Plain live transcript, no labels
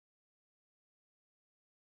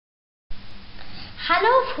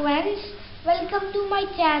Hello friends, welcome to my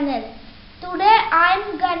channel. Today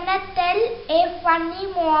I'm gonna tell a funny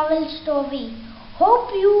moral story.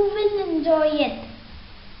 Hope you will enjoy it.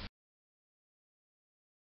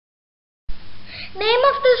 Name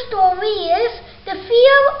of the story is The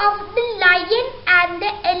Fear of the Lion and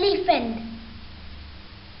the Elephant.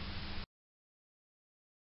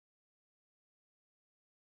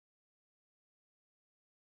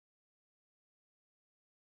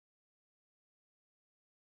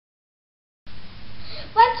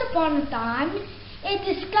 Once upon a time, a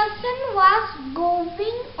discussion was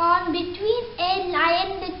going on between a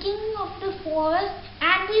lion, the king of the forest,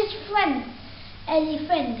 and his friend,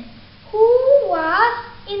 elephant, who was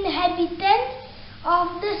inhabitant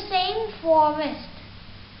of the same forest.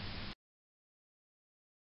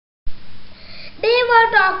 They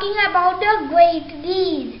were talking about a great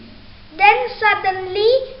deed. Then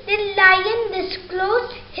suddenly the lion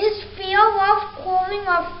disclosed his fear of crowing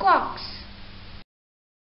of cocks.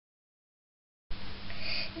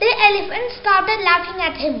 The elephant started laughing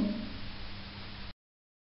at him.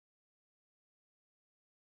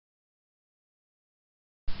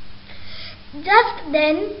 Just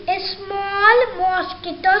then, a small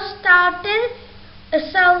mosquito started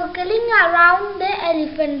circling around the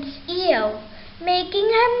elephant's ear, making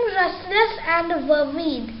him restless and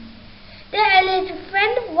worried. The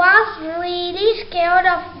elephant was really scared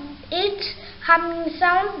of its humming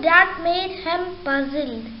sound that made him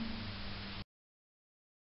puzzled.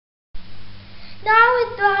 Now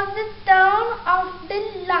it was the turn of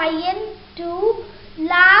the lion to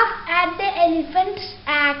laugh at the elephant's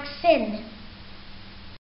action.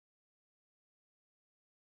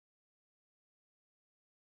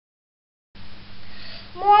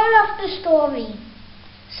 Moral of the story: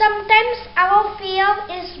 sometimes our fear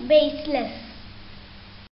is baseless.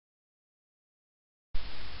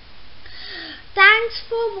 Thanks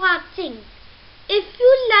for watching. If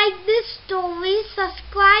you like this story,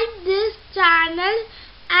 subscribe this channel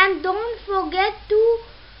and don't forget to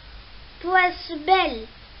press bell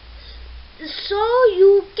so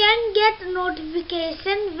you can get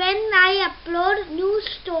notification when I upload new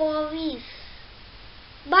stories.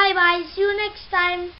 Bye bye. See you next time.